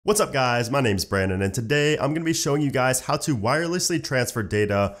What's up guys, my name's Brandon and today I'm going to be showing you guys how to wirelessly transfer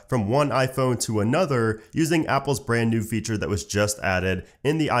data from one iPhone to another using Apple's brand new feature that was just added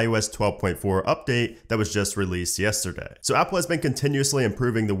in the iOS 12.4 update that was just released yesterday. So Apple has been continuously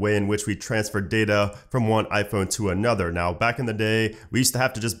improving the way in which we transfer data from one iPhone to another. Now back in the day, we used to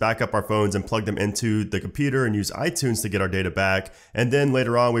have to just back up our phones and plug them into the computer and use iTunes to get our data back. And then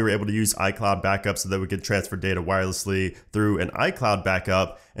later on we were able to use iCloud backup so that we could transfer data wirelessly through an iCloud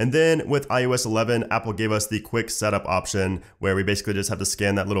backup. And then with iOS 11, Apple gave us the quick setup option where we basically just have to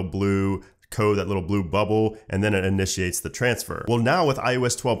scan that little blue code, that little blue bubble, and then it initiates the transfer. Well, now with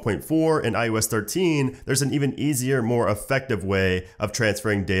iOS 12.4 and iOS 13, there's an even easier, more effective way of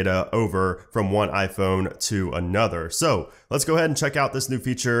transferring data over from one iPhone to another. So let's go ahead and check out this new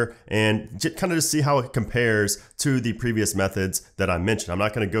feature and kind of just see how it compares to the previous methods that I mentioned. I'm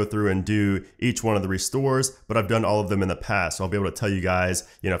not going to go through and do each one of the restores, but I've done all of them in the past. So I'll be able to tell you guys,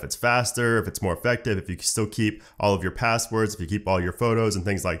 if it's faster, if it's more effective, if you still keep all of your passwords, if you keep all your photos and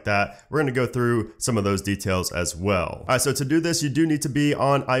things like that. We're going to go through some of those details as well. All right, so to do this, you do need to be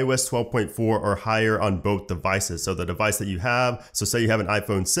on iOS 12.4 or higher on both devices. So the device that you have, so say you have an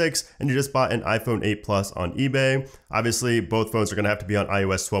iPhone 6 and you just bought an iPhone 8 Plus on eBay, obviously both phones are going to have to be on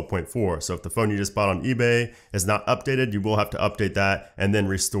iOS 12.4. So if the phone you just bought on eBay is not updated, you will have to update that and then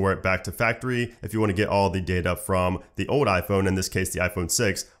restore it back to factory if you want to get all the data from the old iPhone, in this case the iPhone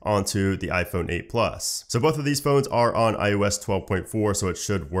 6, onto the iPhone 8 Plus. So both of these phones are on iOS 12.4, so it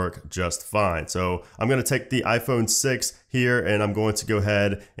should work just fine. So I'm going to take the iPhone 6 here and I'm going to go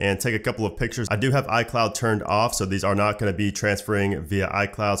ahead and take a couple of pictures. I do have iCloud turned off, so these are not going to be transferring via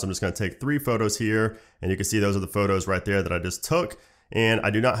iCloud. So I'm just going to take 3 photos here, and you can see those are the photos right there that I just took. And I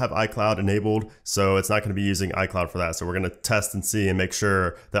do not have iCloud enabled, so it's not going to be using iCloud for that. So we're going to test and see and make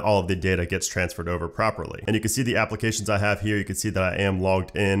sure that all of the data gets transferred over properly. And you can see the applications I have here. You can see that I am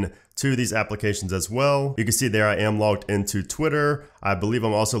logged in to these applications as well. You can see there I am logged into Twitter. I believe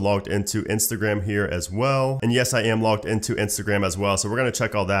I'm also logged into Instagram here as well. And yes, I am logged into Instagram as well. So we're going to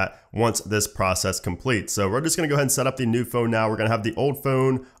check all that once this process completes. So we're just going to go ahead and set up the new phone now. We're going to have the old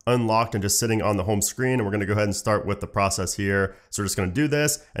phone unlocked and just sitting on the home screen. And we're going to go ahead and start with the process here. So we're just going to do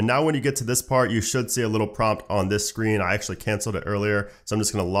this. And now when you get to this part, you should see a little prompt on this screen. I actually canceled it earlier. So I'm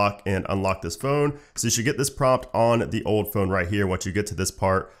just going to lock and unlock this phone. So you should get this prompt on the old phone right here once you get to this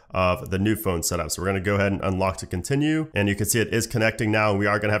part of the new phone setup. So we're going to go ahead and unlock to continue. And you can see it is connecting now. We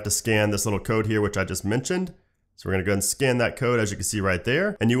are going to have to scan this little code here, which I just mentioned. So we're going to go ahead and scan that code, as you can see right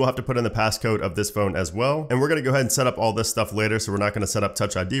there. And you will have to put in the passcode of this phone as well. And we're going to go ahead and set up all this stuff later. So we're not going to set up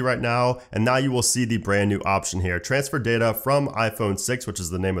Touch ID right now. And now you will see the brand new option here, transfer data from iPhone 6, which is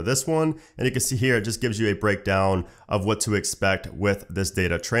the name of this one. And you can see here, it just gives you a breakdown of what to expect with this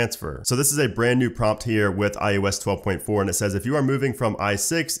data transfer. So this is a brand new prompt here with iOS 12.4. And it says, if you are moving from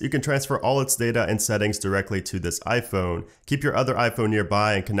i6, you can transfer all its data and settings directly to this iPhone. Keep your other iPhone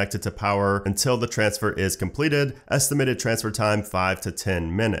nearby and connect it to power until the transfer is completed. Estimated transfer time 5 to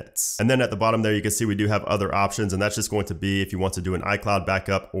 10 minutes. And then at the bottom there, you can see we do have other options, and that's just going to be if you want to do an iCloud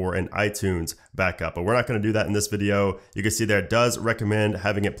backup or an iTunes backup. But we're not going to do that in this video. You can see there it does recommend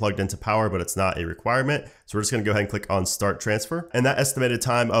having it plugged into power, but it's not a requirement. So we're just going to go ahead and click on Start Transfer. And that estimated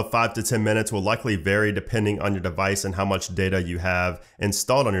time of 5 to 10 minutes will likely vary depending on your device and how much data you have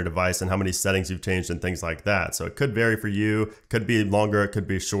installed on your device and how many settings you've changed and things like that. So it could vary for you, could be longer, it could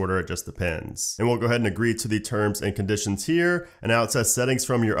be shorter, it just depends. And we'll go ahead and agree to the terms and conditions here. And now it says settings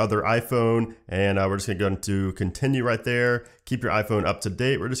from your other iPhone. And we're just going to go into continue right there. Keep your iPhone up to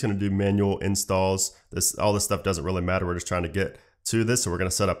date. We're just going to do manual installs. All this stuff doesn't really matter. We're just trying to get to this. So we're going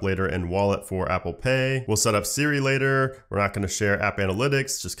to set up later in Wallet for Apple Pay. We'll set up Siri later. We're not going to share app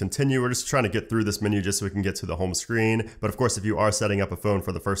analytics. Just continue. We're just trying to get through this menu just so we can get to the home screen. But of course, if you are setting up a phone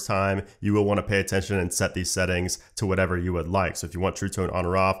for the first time, you will want to pay attention and set these settings to whatever you would like. So if you want True Tone on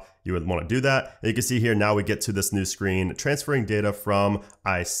or off, you would want to do that. And you can see here, now we get to this new screen, transferring data from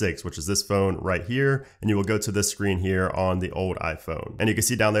i6, which is this phone right here. And you will go to this screen here on the old iPhone. And you can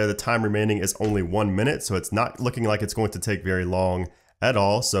see down there, the time remaining is only 1 minute. So it's not looking like it's going to take very long at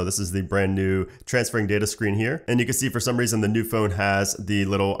all. So this is the brand new transferring data screen here. And you can see for some reason the new phone has the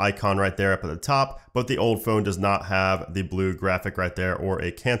little icon right there up at the top, but the old phone does not have the blue graphic right there or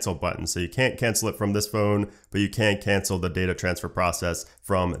a cancel button. So you can't cancel it from this phone, but you can cancel the data transfer process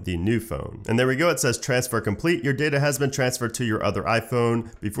from the new phone. And there we go. It says transfer complete. Your data has been transferred to your other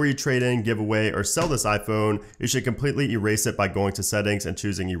iPhone. Before you trade in, give away, or sell this iPhone, you should completely erase it by going to settings and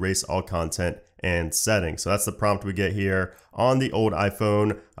choosing erase all content and settings. So that's the prompt we get here on the old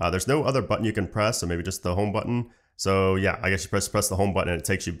iPhone. There's no other button you can press, so maybe just the home button. So yeah, I guess you press the home button and it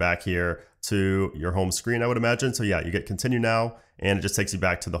takes you back here to your home screen, I would imagine. So yeah, you get continue now, and it just takes you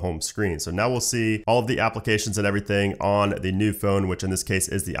back to the home screen. So now we'll see all of the applications and everything on the new phone, which in this case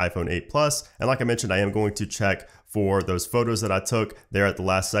is the iPhone 8 Plus. And like I mentioned, I am going to check for those photos that I took there at the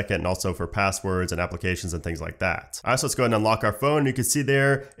last second, and also for passwords and applications and things like that. All right, so let's go ahead and unlock our phone. You can see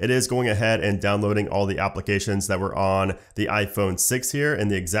there, it is going ahead and downloading all the applications that were on the iPhone 6 here in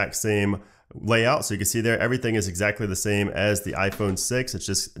the exact same layout. So you can see there, everything is exactly the same as the iPhone 6. It's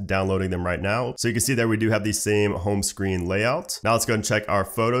just downloading them right now. So you can see there, we do have the same home screen layout. Now let's go and check our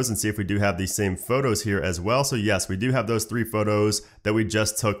photos and see if we do have the same photos here as well. So yes, we do have those 3 photos that we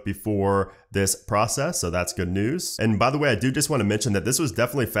just took before this process. So that's good news. And by the way, I do just want to mention that this was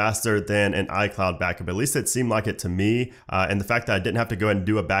definitely faster than an iCloud backup. At least it seemed like it to me. And the fact that I didn't have to go ahead and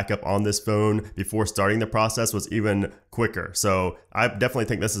do a backup on this phone before starting the process was even quicker. So I definitely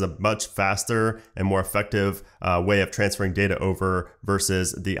think this is a much faster and more effective way of transferring data over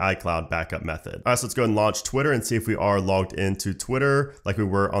versus the iCloud backup method. All right, so let's go ahead and launch Twitter and see if we are logged into Twitter like we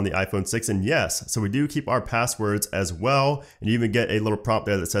were on the iPhone 6. And yes, so we do keep our passwords as well. And you even get a little prompt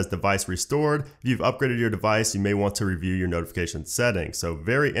there that says device restored. If you've upgraded your device, you may want to review your notification settings. So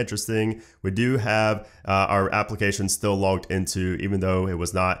very interesting. We do have our application still logged into, even though it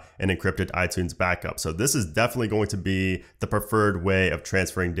was not an encrypted iTunes backup. So this is definitely going to be the preferred way of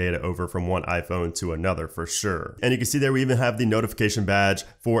transferring data over from one iPhone to another for sure. And you can see there, we even have the notification badge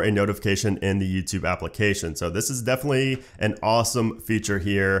for a notification in the YouTube application. So this is definitely an awesome feature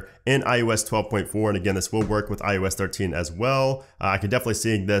here in iOS 12.4. And again, this will work with iOS 13 as well. I can definitely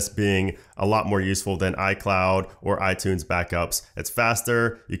see this being a lot more useful than iCloud or iTunes backups. It's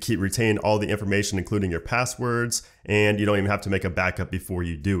faster, you retain all the information, including your passwords, and you don't even have to make a backup before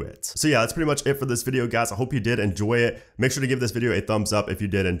you do it. So yeah, that's pretty much it for this video, guys. I hope you did enjoy it. Make sure to give this video a thumbs up if you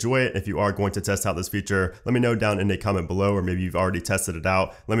did enjoy it. If you are going to test out this feature, let me know down in the comment below, or maybe you've already tested it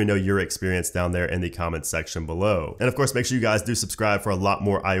out. Let me know your experience down there in the comment section below. And of course, make sure you guys do subscribe for a lot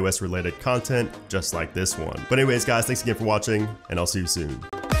more iOS related content just like this one. But anyways, guys, thanks again for watching, and I'll see you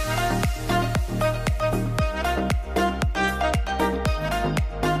soon.